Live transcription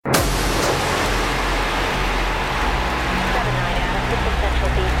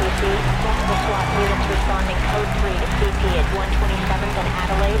127th and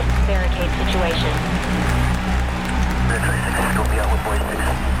Adelaide, barricade situation. Metro 6, copy out with boys 6.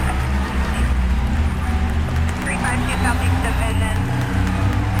 352 Southeast Division.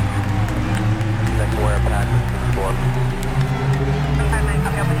 Next wire pack, 6-1. 359,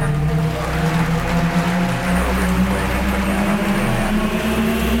 copy out with her.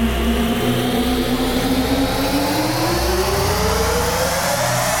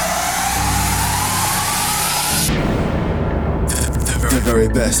 The very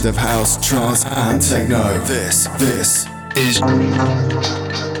best of house, trance and techno. This is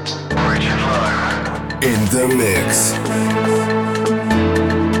in the mix.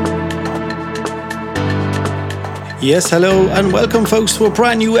 Yes, hello and welcome folks to a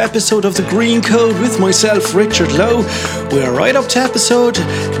brand new episode of the Greencode with myself, Richard Lowe. We're right up to episode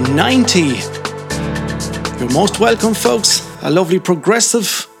 90. You're most welcome folks. A lovely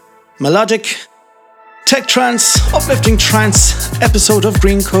progressive, melodic, tech trance, uplifting trance episode of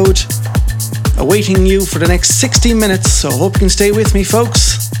Greencode awaiting you for the next 60 minutes. So I hope you can stay with me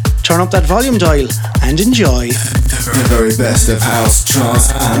folks. Turn up that volume dial and enjoy. The very best of house,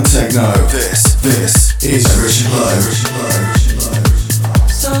 trance and techno. This is Richard Lowe.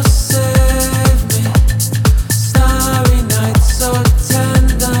 So save me, starry night, so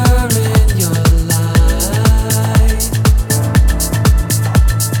tender in your light.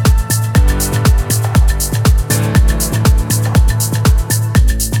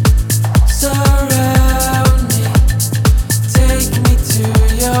 Surround me, take me to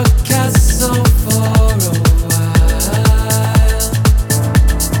your castle for a while.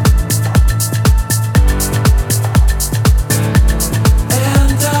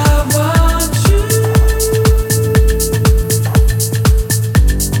 And I want you.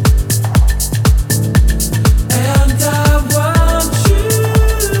 And I want you. And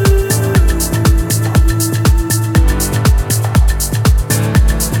I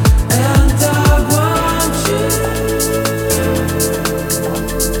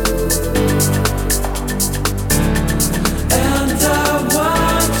want you. And I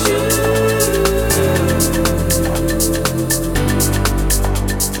want you.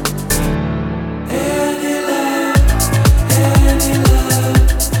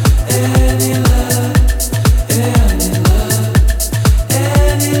 Any love, any love, any love, any love, any love, any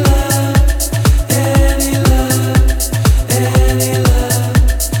love, any love, any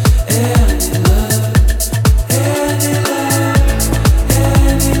love,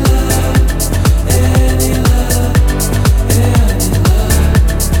 any love, any love,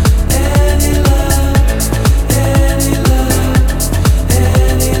 any love, any love,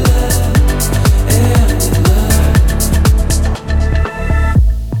 any love, any love.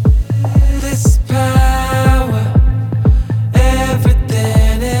 This power,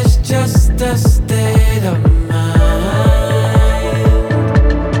 everything is just a state of mind.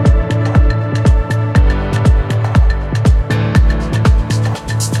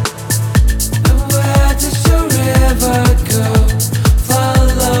 And where does your river go?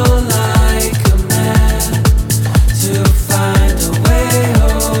 Follow like a man to find a way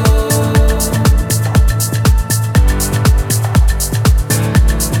home.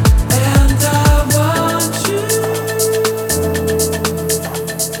 And I want you.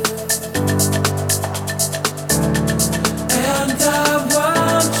 And I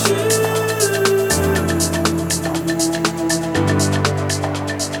want you.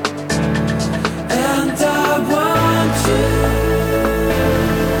 And I want you.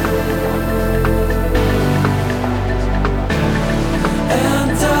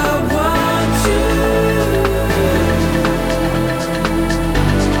 And I want you.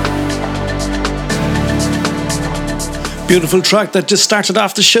 Beautiful track that just started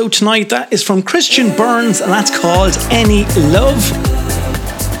off the show tonight. That is from Christian Burns and that's called Any Love.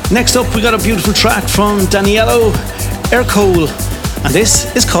 Next up we got a beautiful track from Daniello Ercole and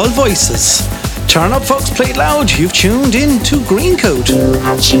this is called Voices. Turn up folks, play it loud. You've tuned in to Greencode. You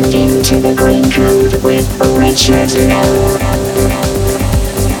have tuned into the Greencode with Richard Lowe.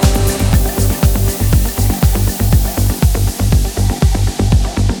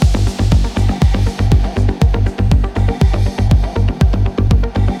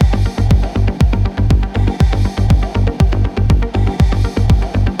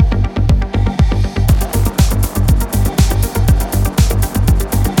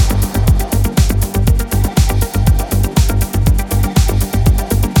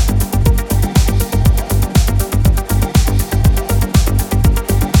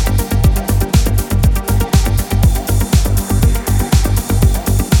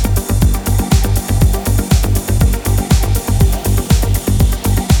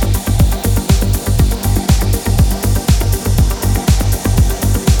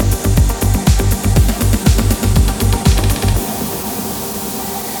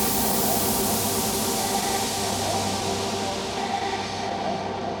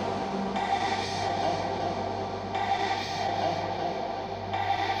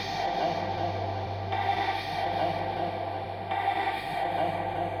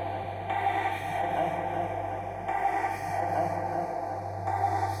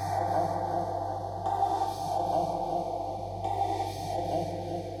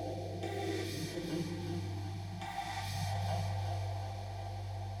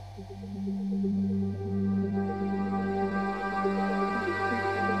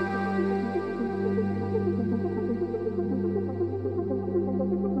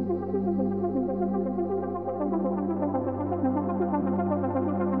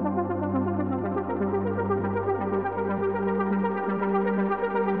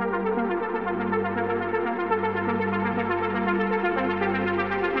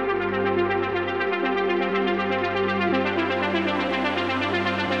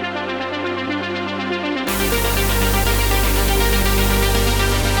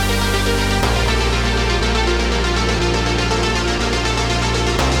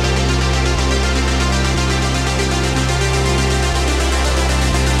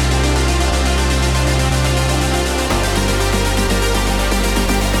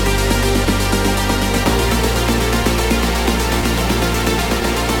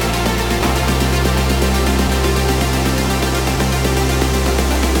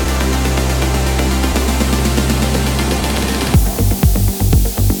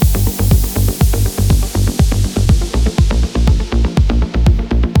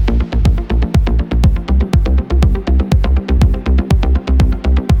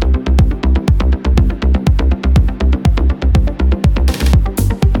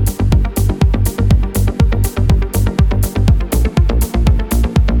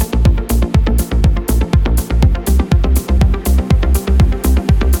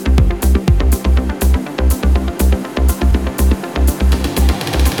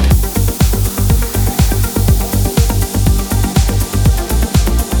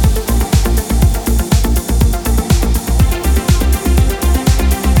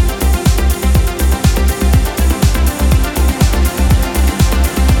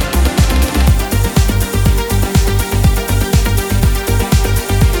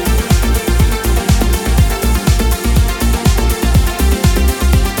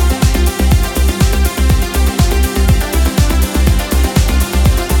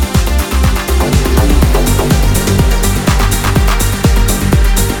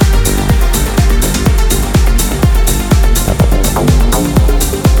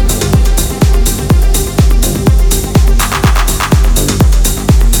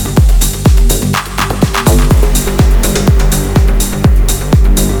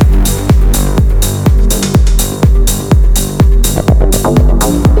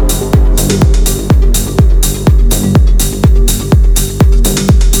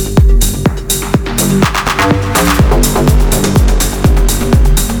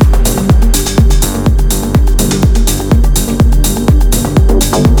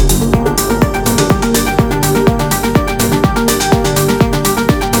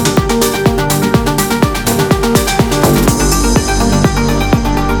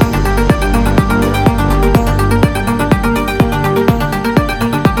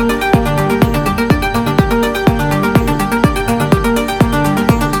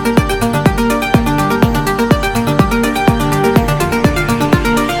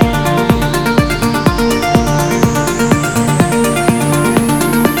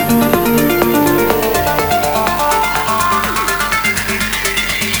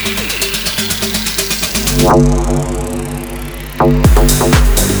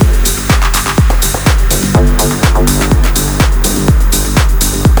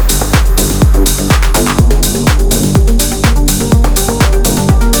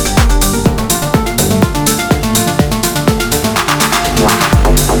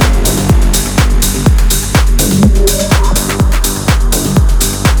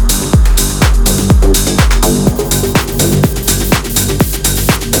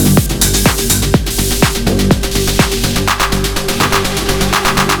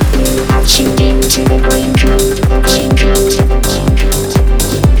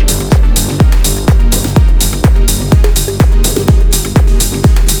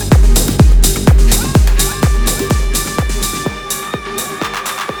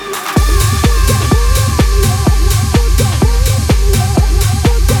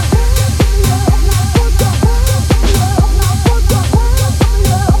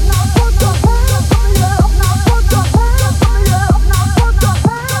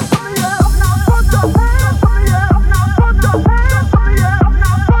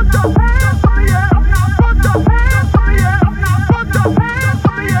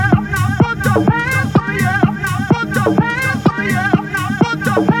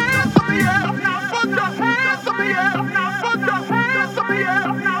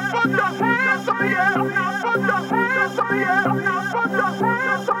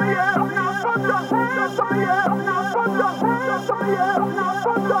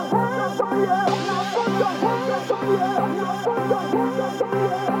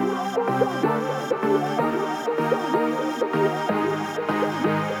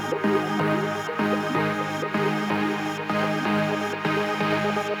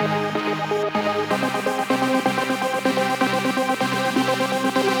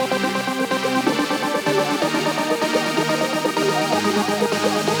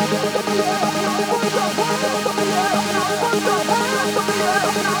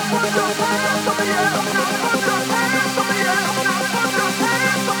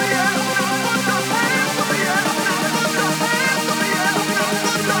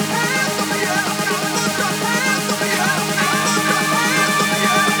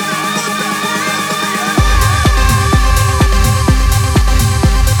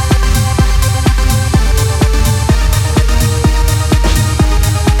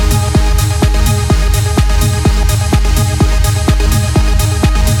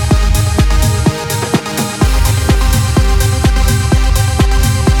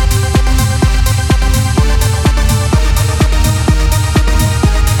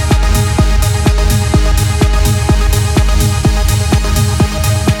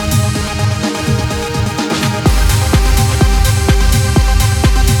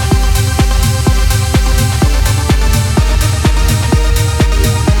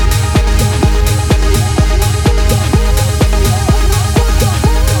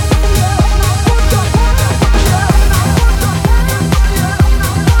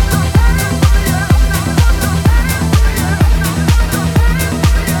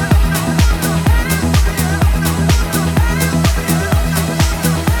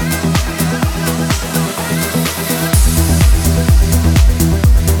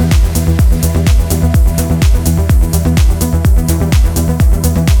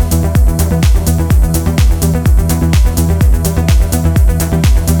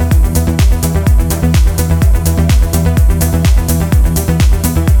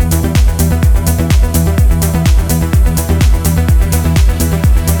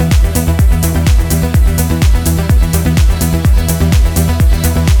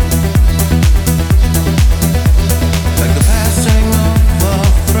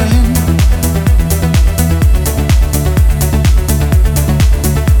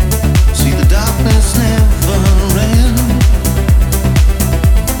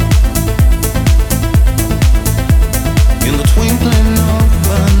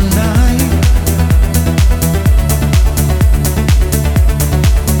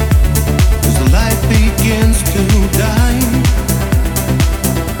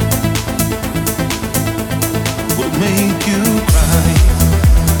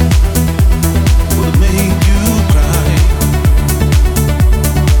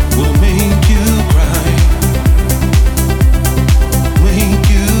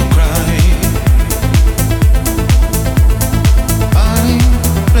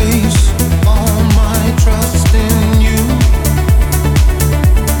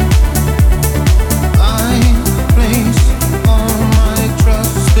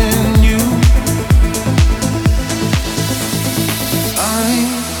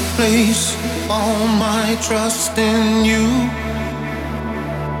 place all my trust in you.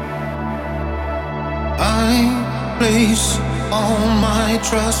 I place all my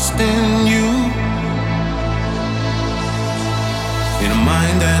trust in you. In a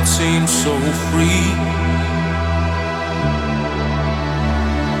mind that seems so free.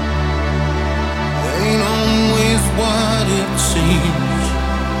 Ain't always what it seems.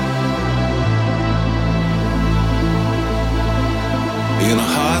 In a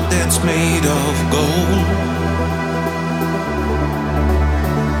heart that's made of gold.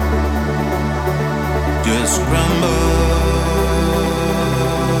 Just crumble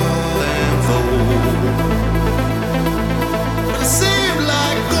and fold. It seemed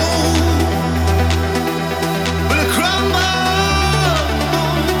like gold, but it crumbled.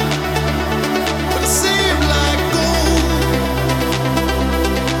 But it seemed like gold,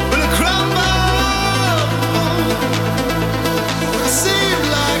 but it crumbled. But it seemed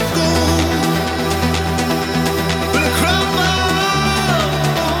like gold, but it crumbled.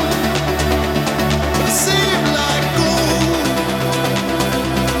 But it seemed like gold, but it crumbled. But it seemed like gold,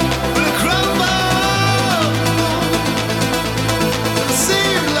 but it crumbled. But it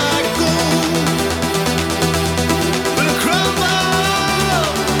seemed like gold, but it crumbled.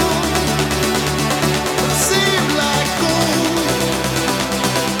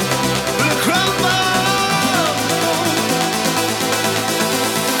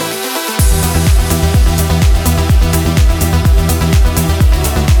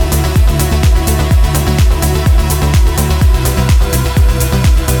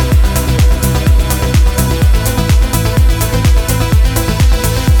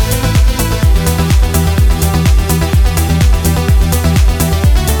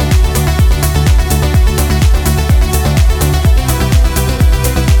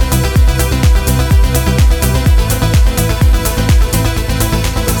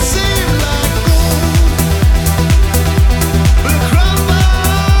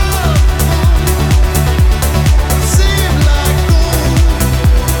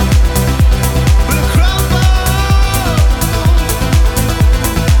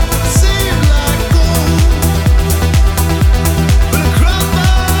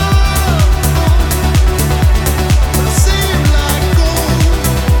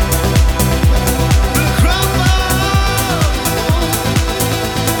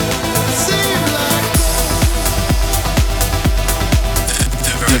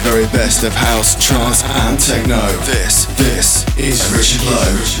 Very best of house, trance and techno. This is Richard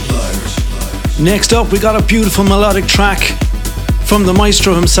Lowe. Next up, we got a beautiful melodic track from the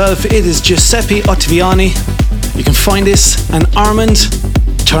maestro himself. It is Giuseppe Ottaviani. You can find this and Armand.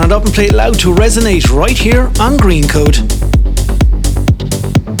 Turn it up and play it loud to resonate right here on Greencode.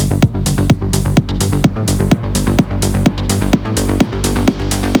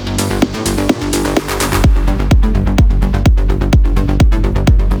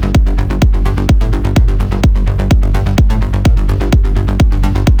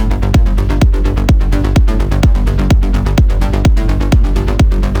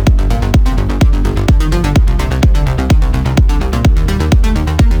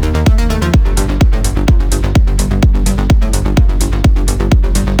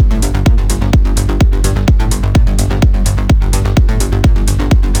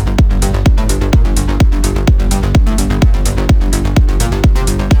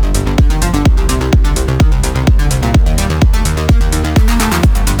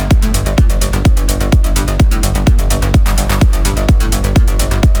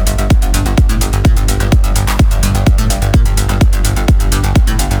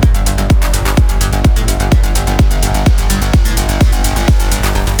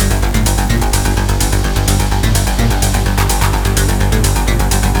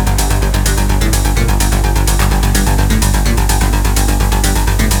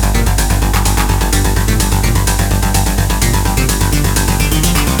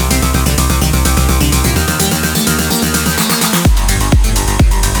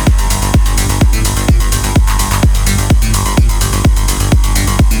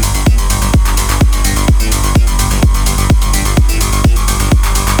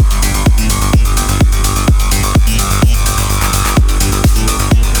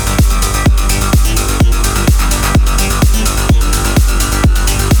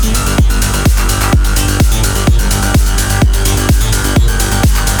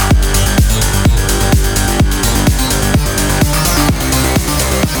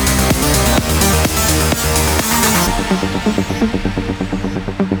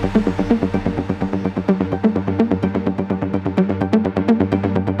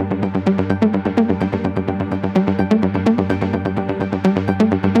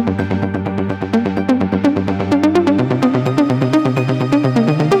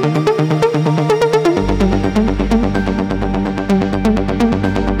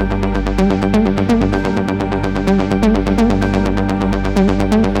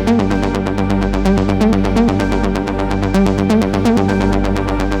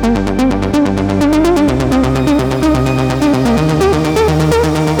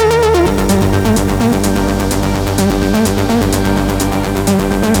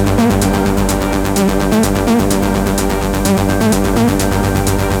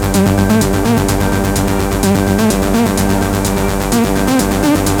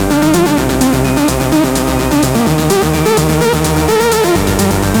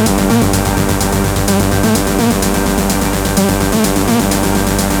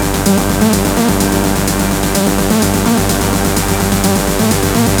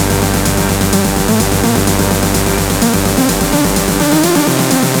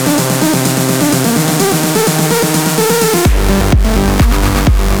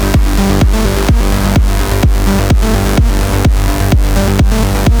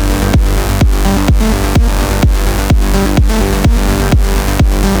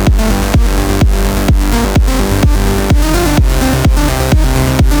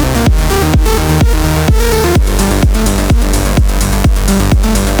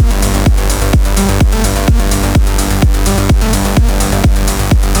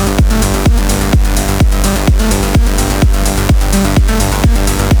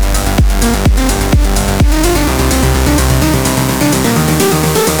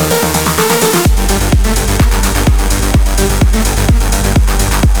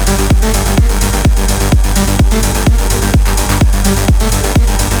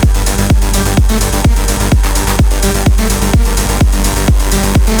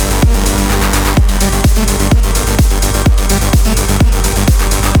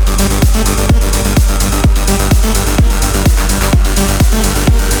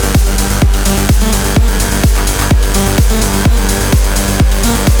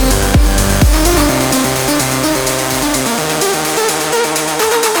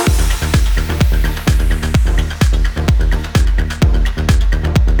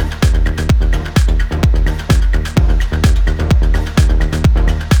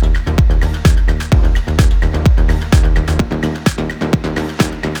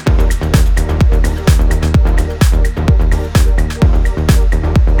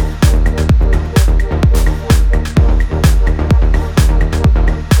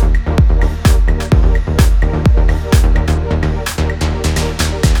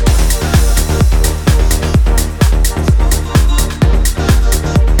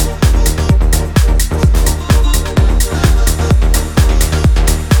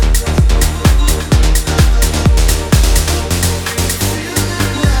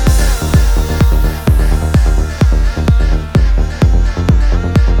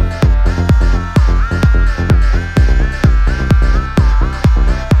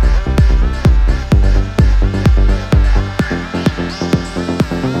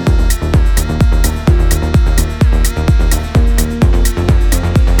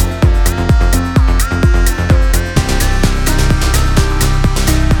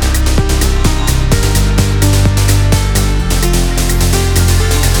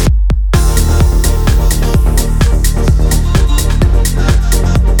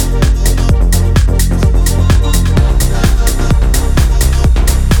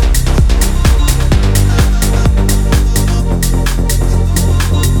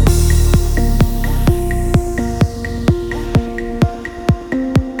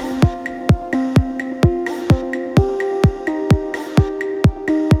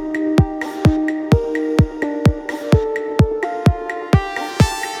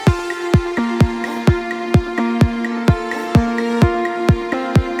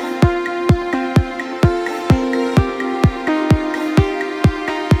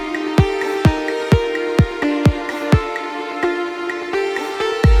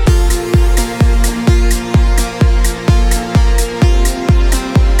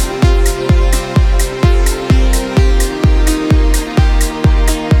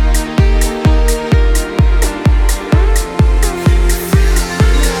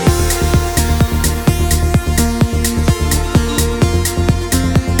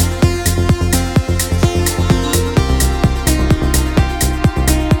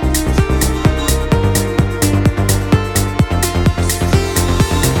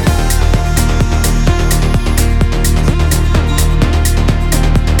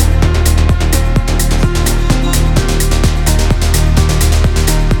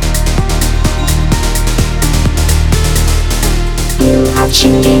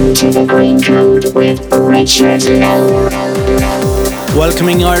 listening to the Green Code with Richard Lowe.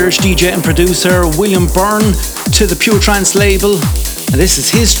 Welcoming Irish DJ and producer William Byrne to the Pure Trance label. And this is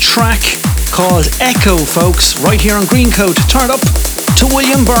his track called Echo, folks, right here on Greencode. Turn it up to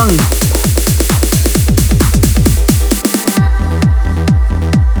William Byrne.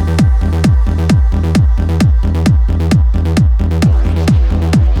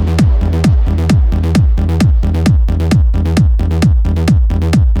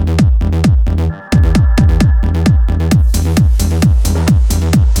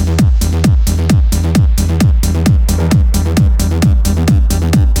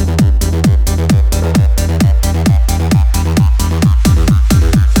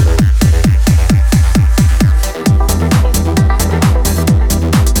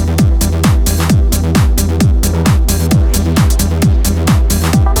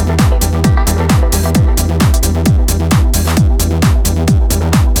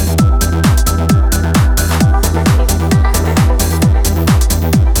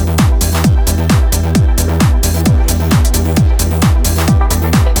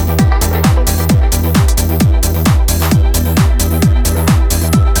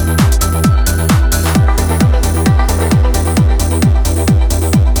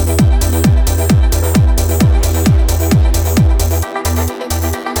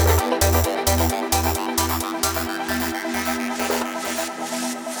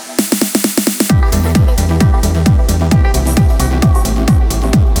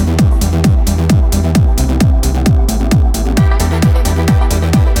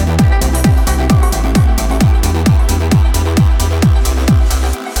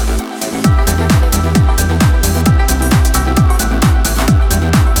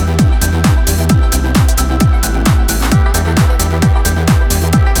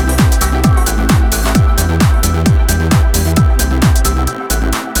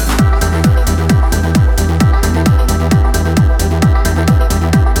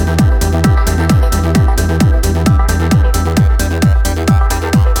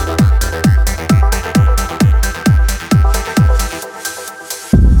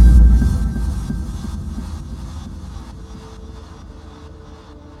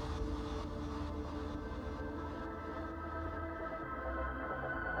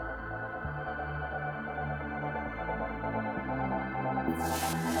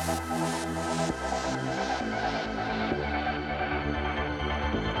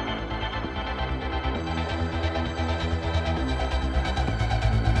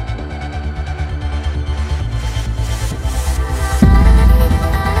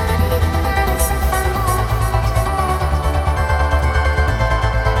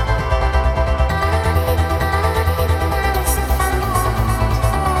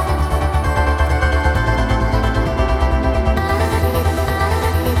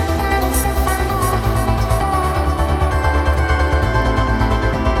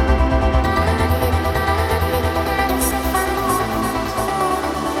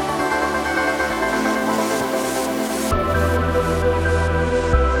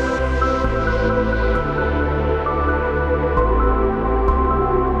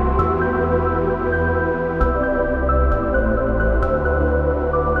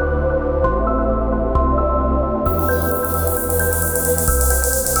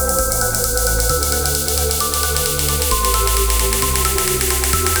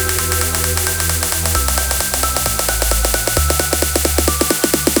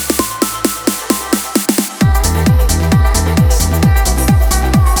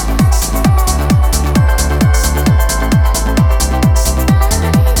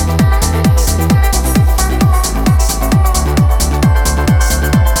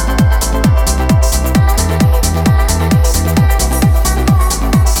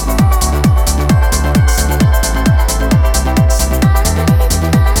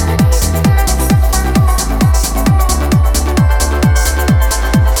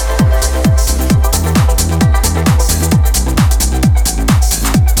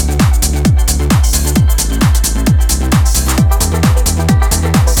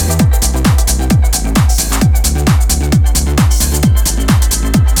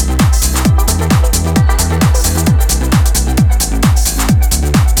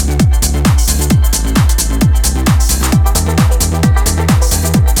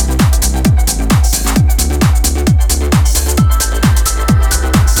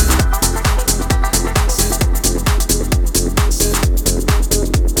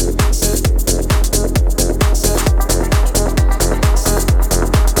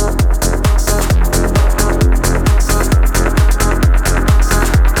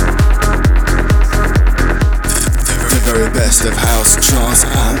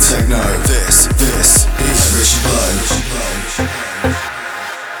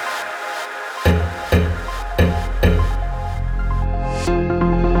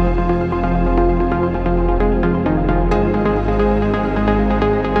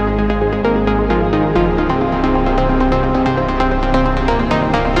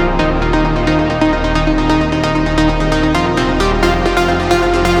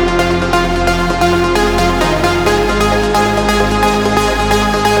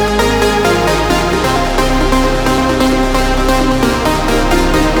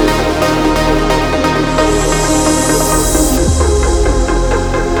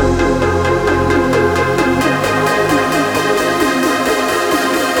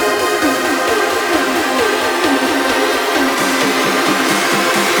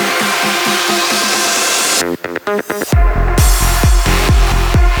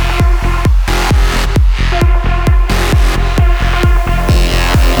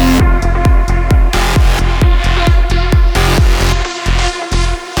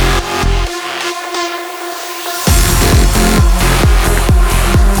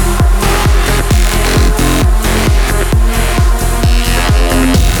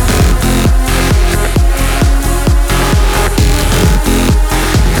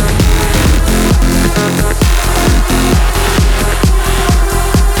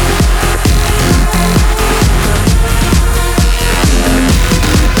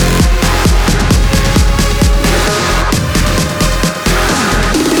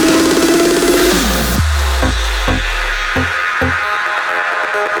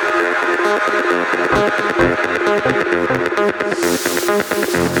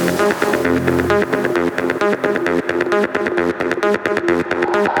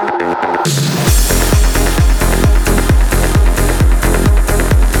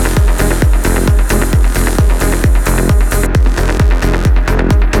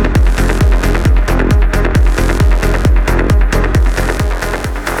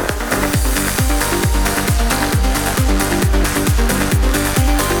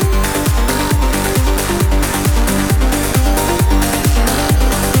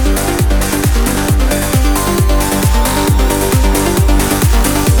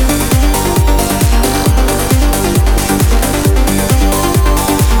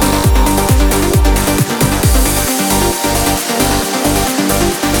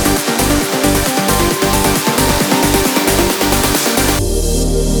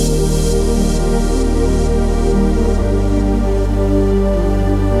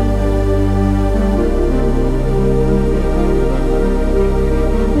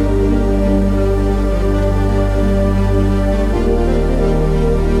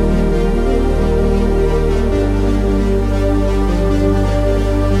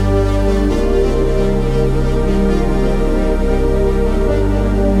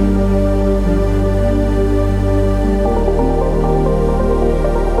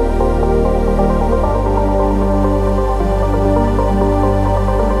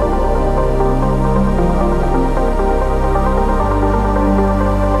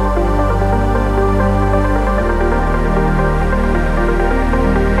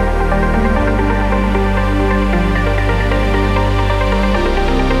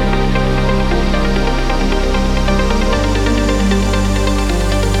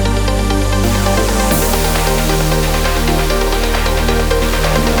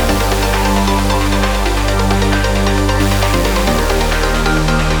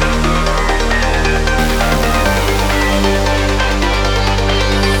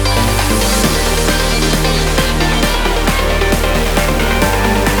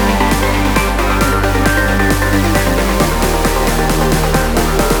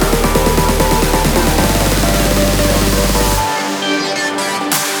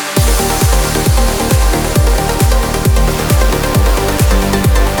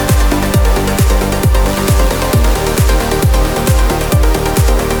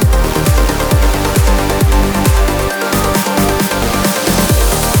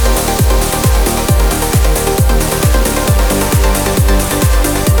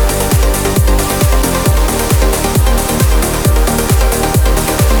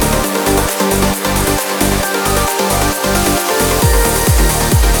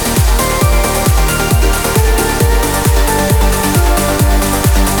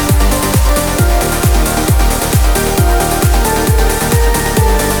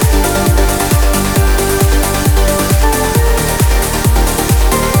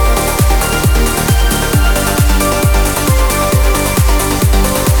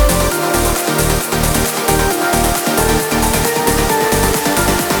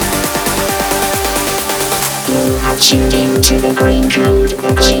 tuned in to the Greencode.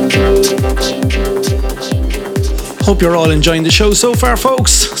 Hope you're all enjoying the show so far,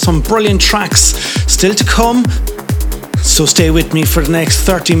 folks. Some brilliant tracks still to come, so stay with me for the next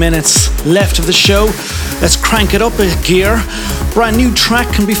 30 minutes left of the show. Let's crank it up a gear. Brand new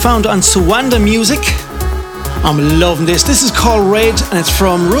track can be found on Sawanda Music. I'm loving this. This is called Red, and it's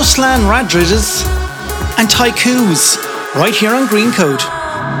from Ruslan Radrides and Tycoos, right here on Greencode.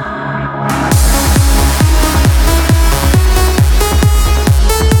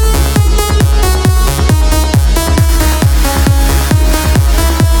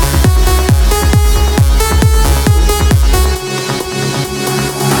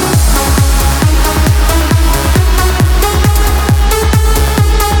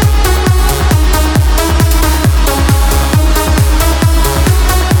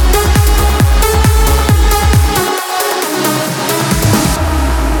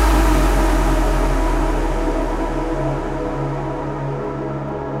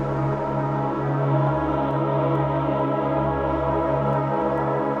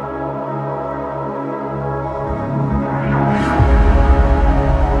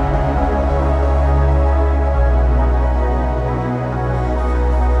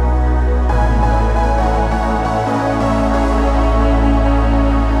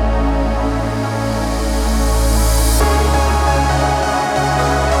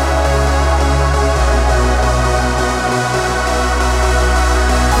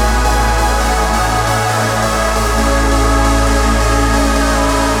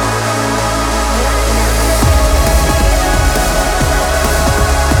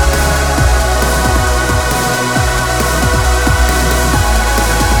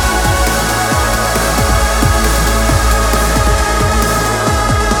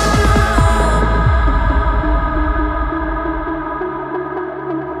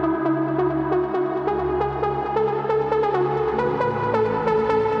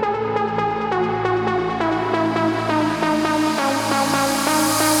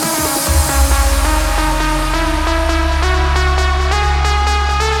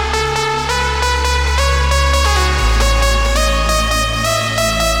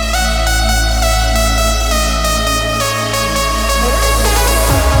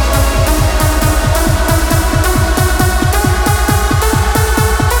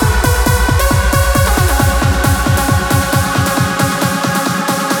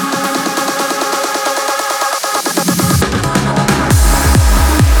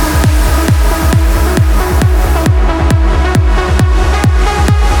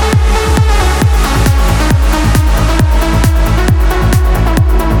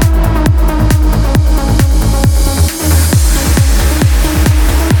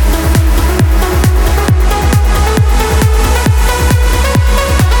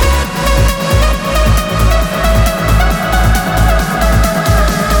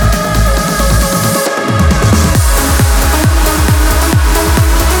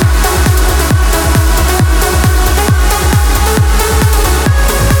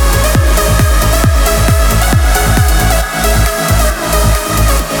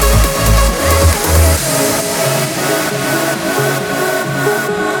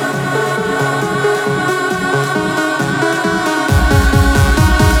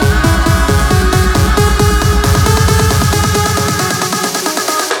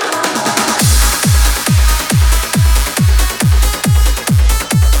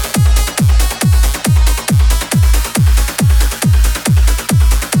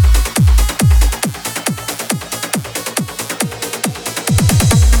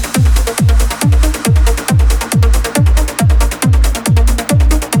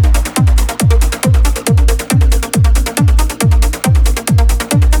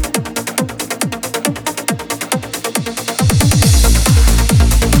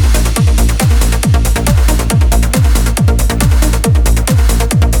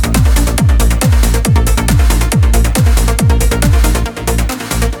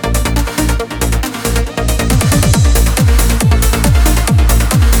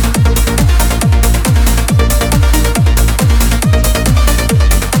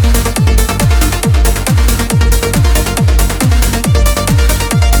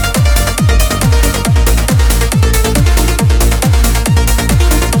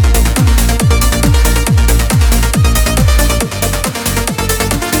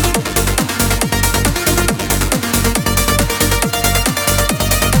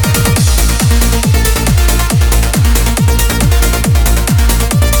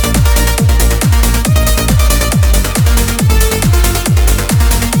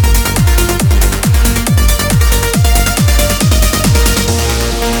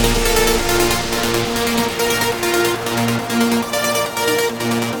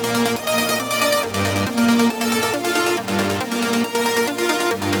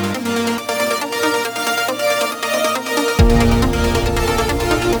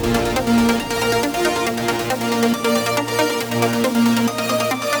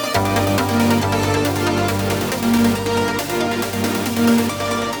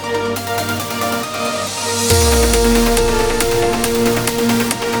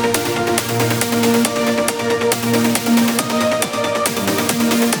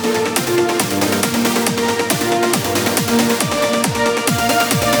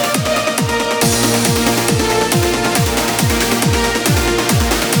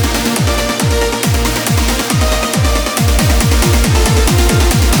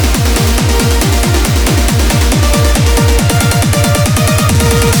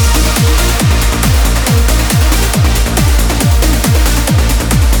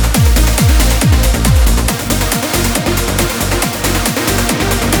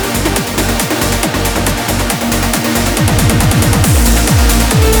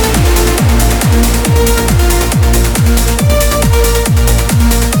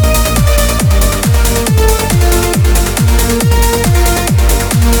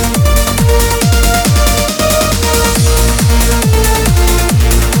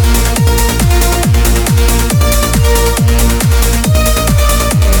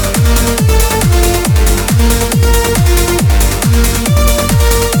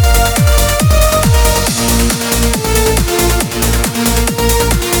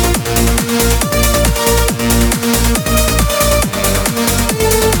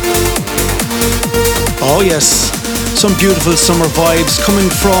 yes, some beautiful summer vibes coming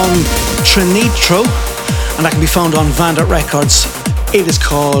from Trinitro, and that can be found on Vandit Records. It is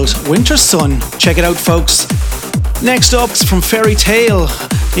called Winter Sun. Check it out, folks. Next up is from Fairy Tale.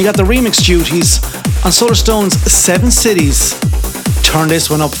 You got the remix duties on Solarstone's 7 Cities. Turn this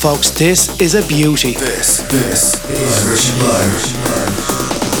one up, folks. This is a beauty. This is Richard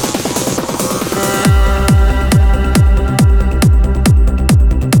Lowe.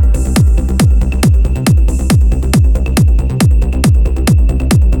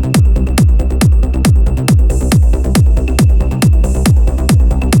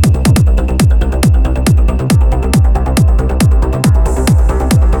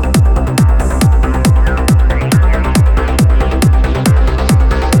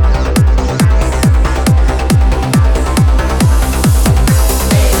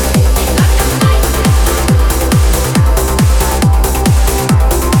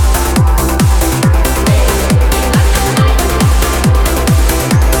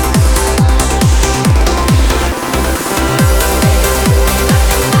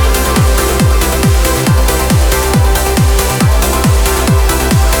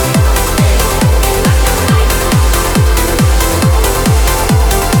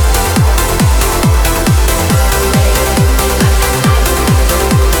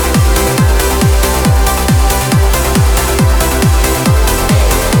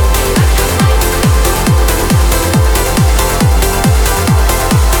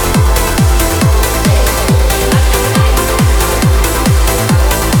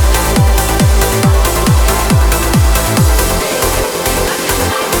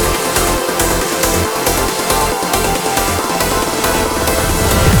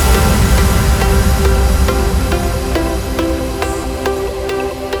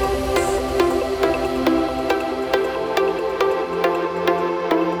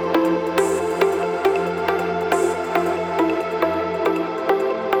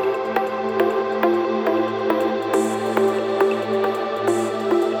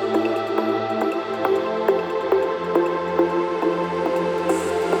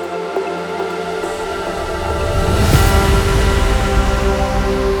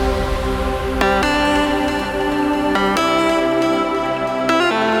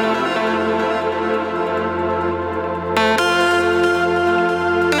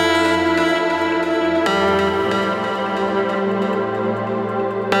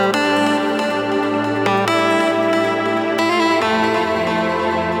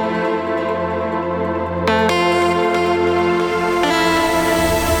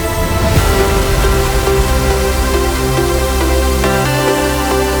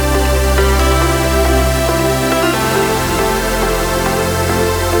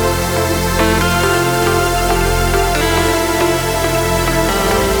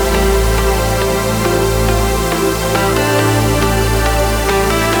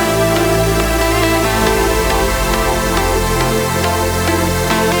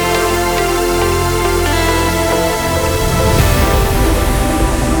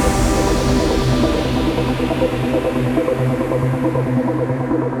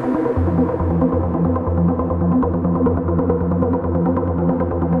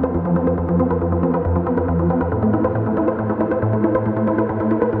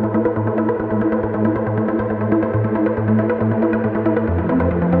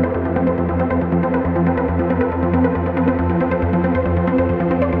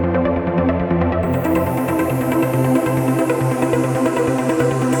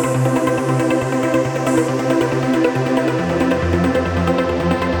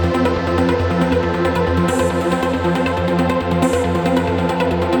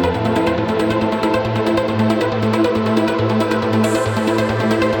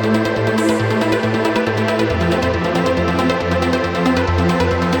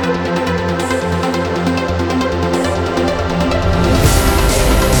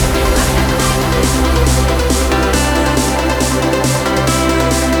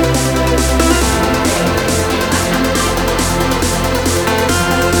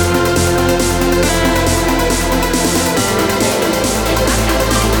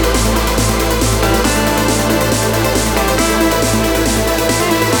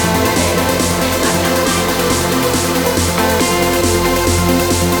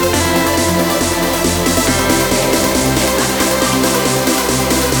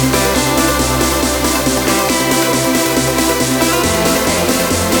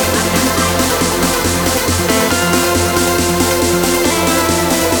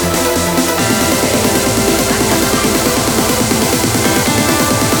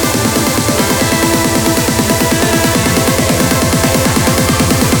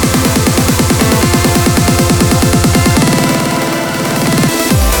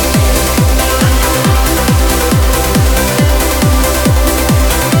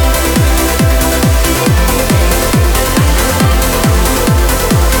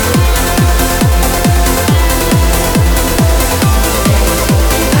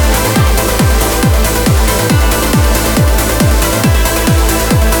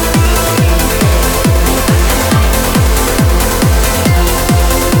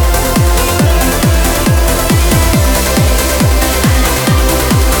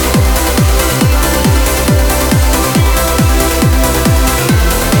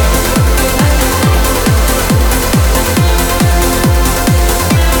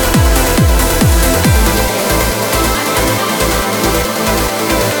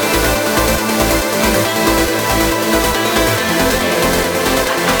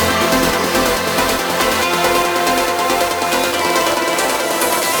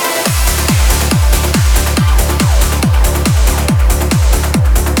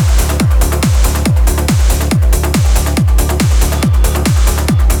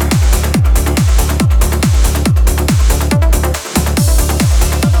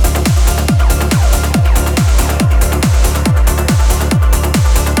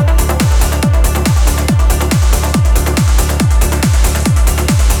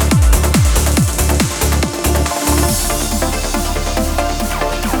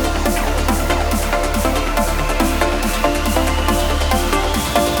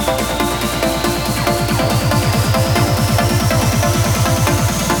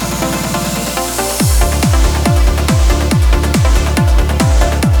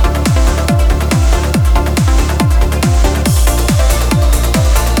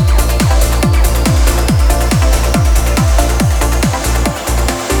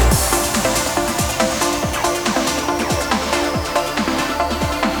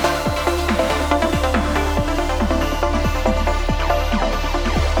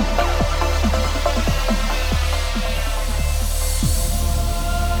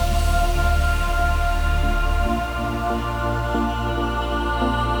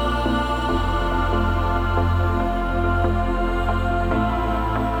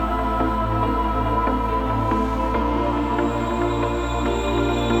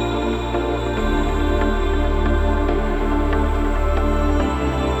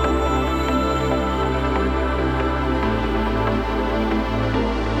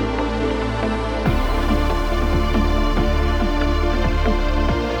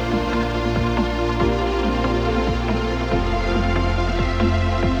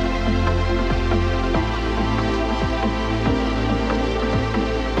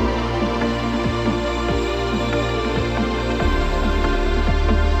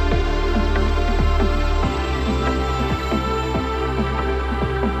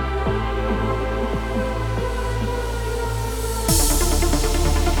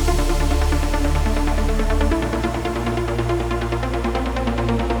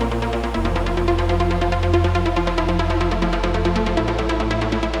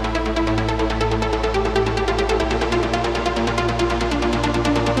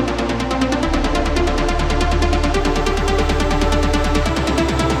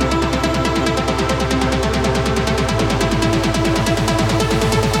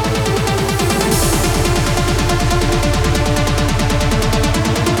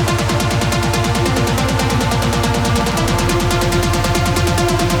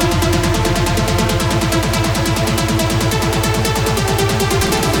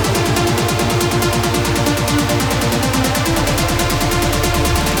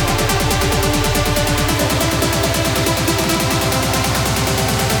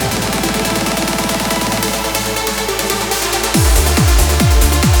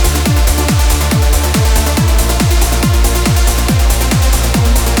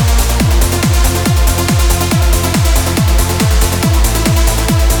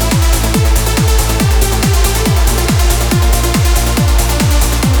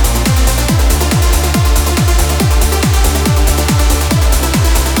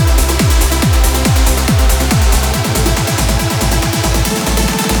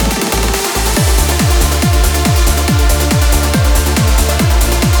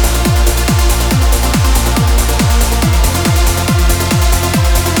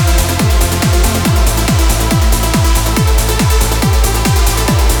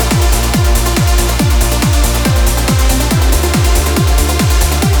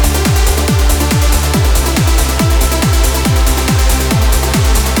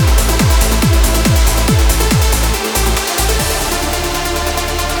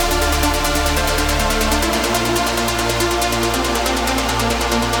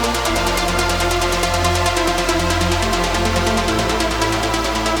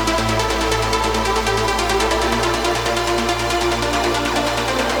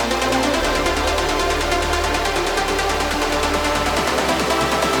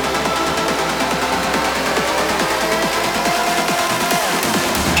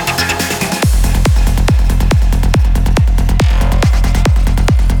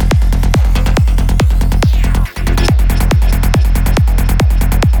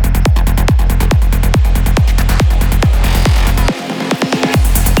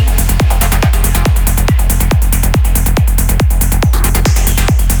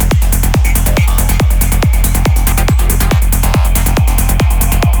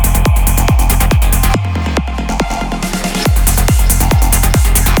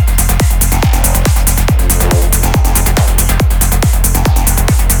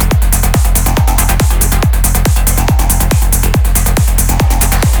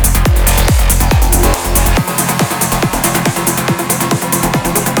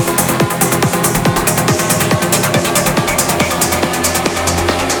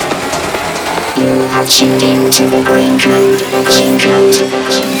 You have tuned into the Green Code. Green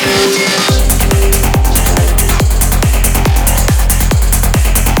Code.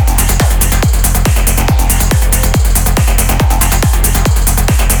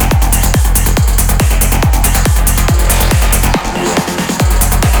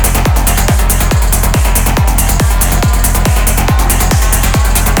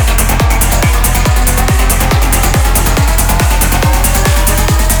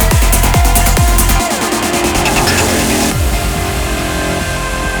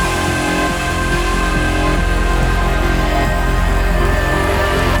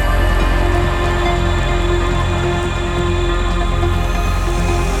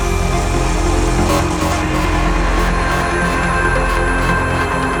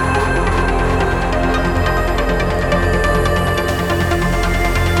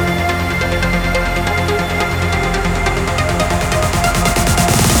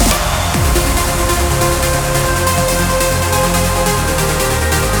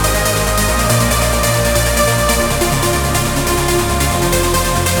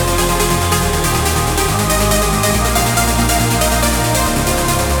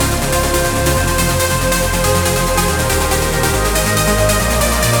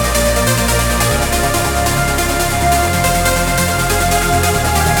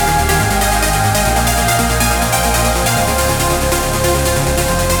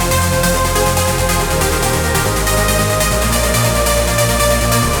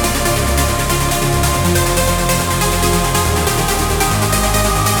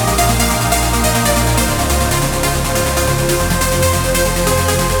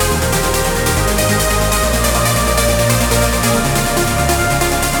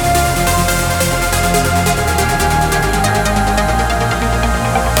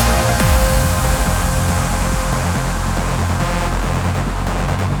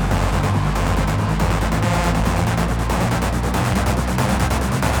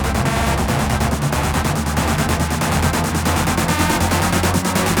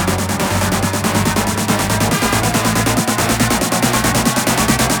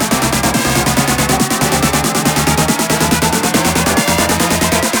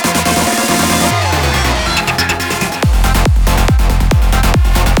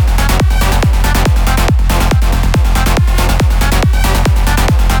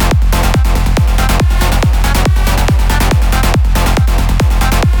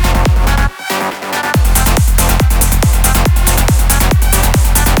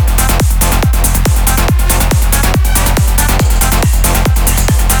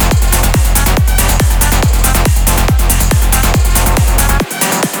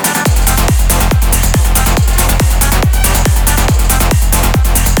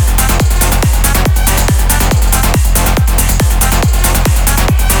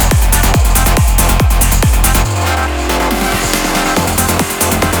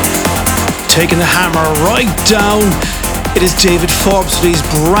 Taking the hammer right down. It is David Forbes with his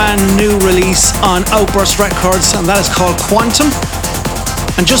brand new release on Outburst Records, and that is called Quantum.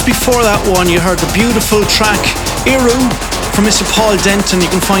 And just before that one, you heard the beautiful track Iru from Mr. Paul Denton. You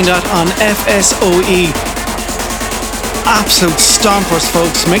can find that on FSOE. Absolute stompers,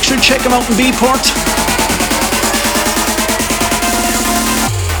 folks. Make sure to check them out in Beatport.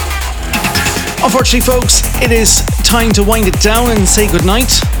 Unfortunately, folks, it is time to wind it down and say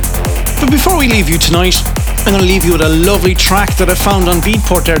goodnight. But before we leave you tonight, I'm going to leave you with a lovely track that I found on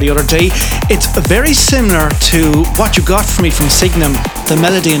Beatport there the other day. It's very similar to what you got from me from Signum, the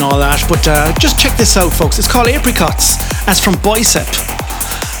melody and all that, but just check this out, folks. It's called Apricots. That's from Bicep.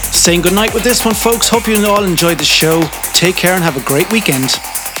 Saying goodnight with this one, folks. Hope you all enjoyed the show. Take care and have a great weekend.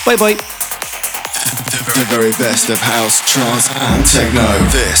 Bye-bye. The very best of house, trance and techno.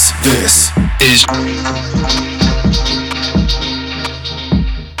 This is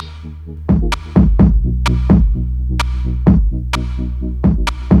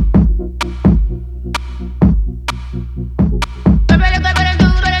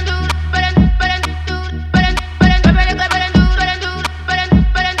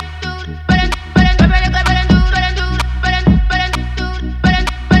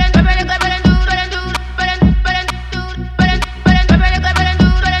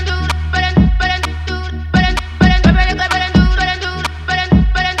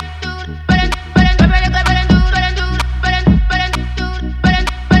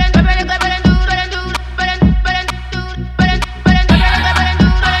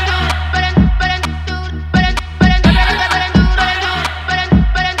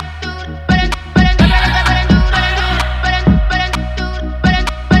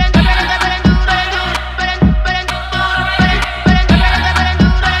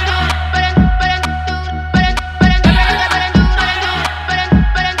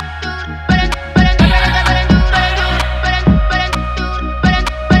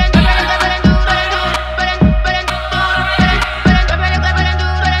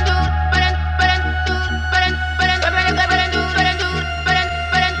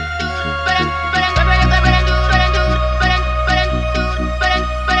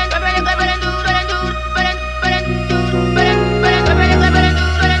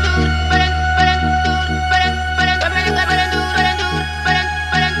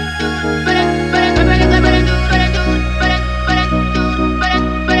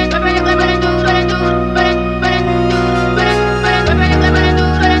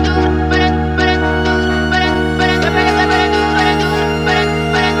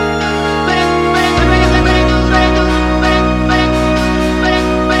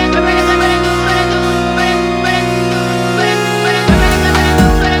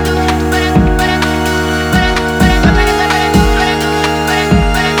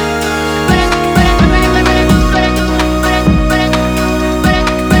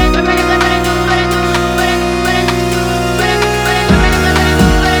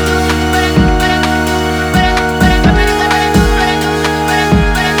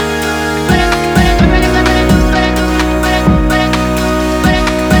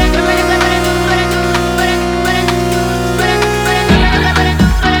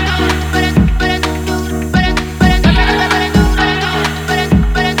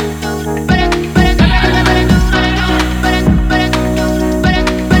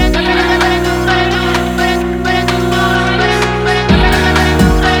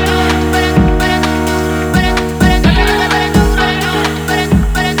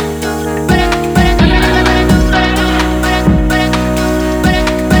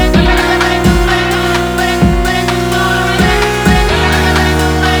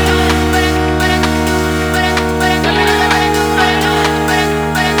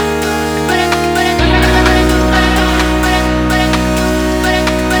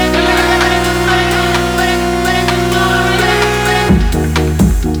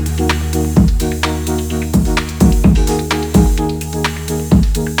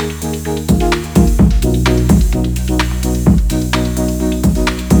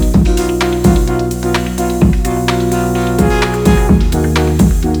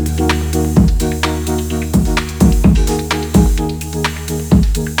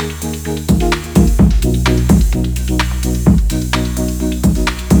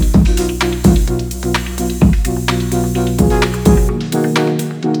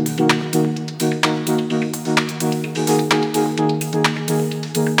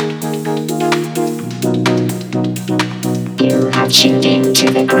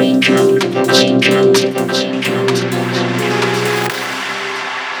the green code.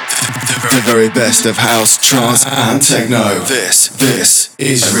 The very best of house, trance, and techno. This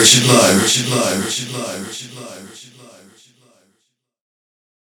is Richard Lowe.